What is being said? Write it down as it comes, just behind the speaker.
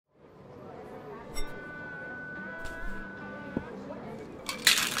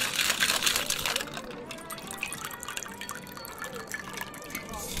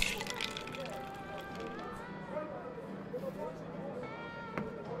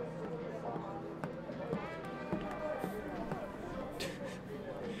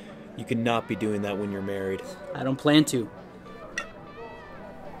You cannot be doing that when you're married. I don't plan to.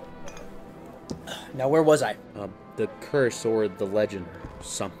 Now, where was I? The curse or the legend or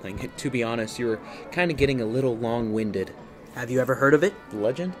something. To be honest, you were kind of getting a little long-winded. Have you ever heard of it? The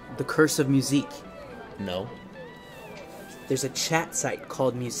legend? The Curse of Musique. No. There's a chat site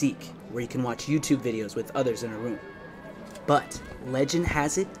called Musique where you can watch YouTube videos with others in a room. But legend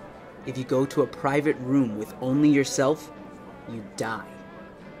has it, if you go to a private room with only yourself, you die.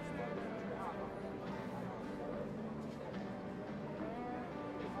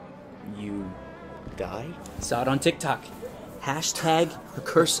 You die? Saw it on TikTok. Hashtag the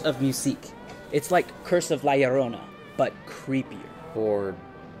Curse of Musique. It's like Curse of La Llorona, but creepier. Or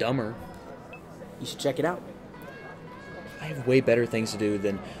dumber. You should check it out. I have way better things to do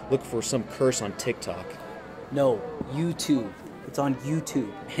than look for some curse on TikTok. No, YouTube. It's on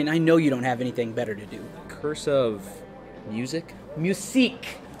YouTube. And I know you don't have anything better to do. Curse of music?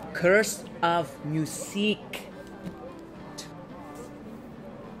 Musique. Curse of Musique.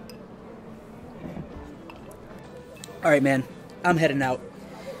 Alright, man. I'm heading out.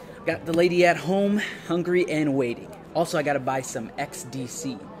 Got the lady at home, hungry and waiting. Also, I gotta buy some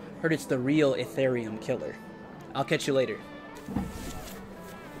XDC. Heard it's the real Ethereum killer. I'll catch you later.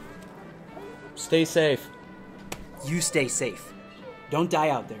 Stay safe. You stay safe. Don't die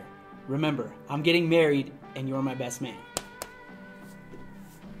out there. Remember, I'm getting married and you're my best man.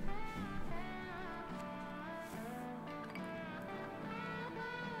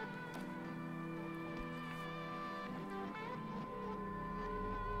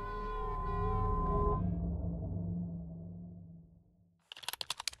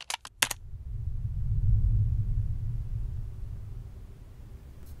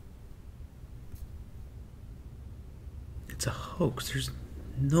 It's a hoax. There's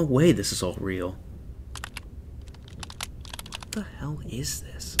no way this is all real. What the hell is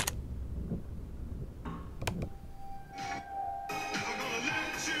this? Oh,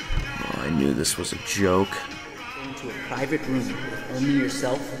 I knew this was a joke. Go into a private room with only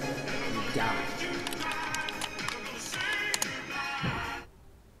yourself, you die.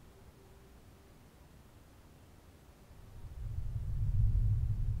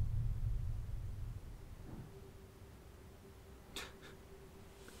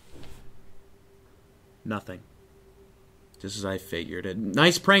 Nothing. Just as I figured it.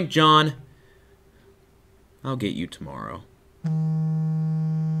 Nice prank, John. I'll get you tomorrow. C'est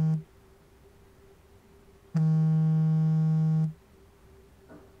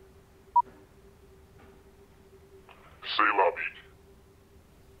la vie.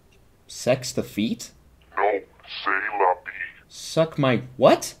 Sex the feet? No, c'est la vie. Suck my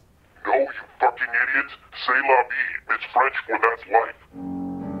what? No, you fucking idiots. C'est la vie. It's French for that's life.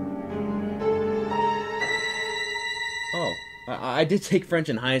 Oh, I did take French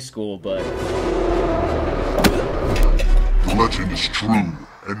in high school, but... The legend is true,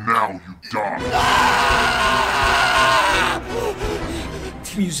 and now you die.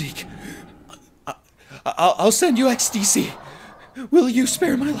 Musique. I'll send you XDC. Will you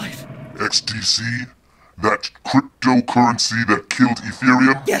spare my life? XDC? That cryptocurrency that killed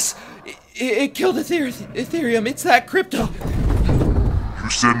Ethereum? Yes, it killed Ethereum. It's that crypto. You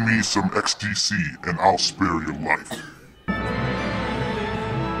send me some XDC, and I'll spare your life.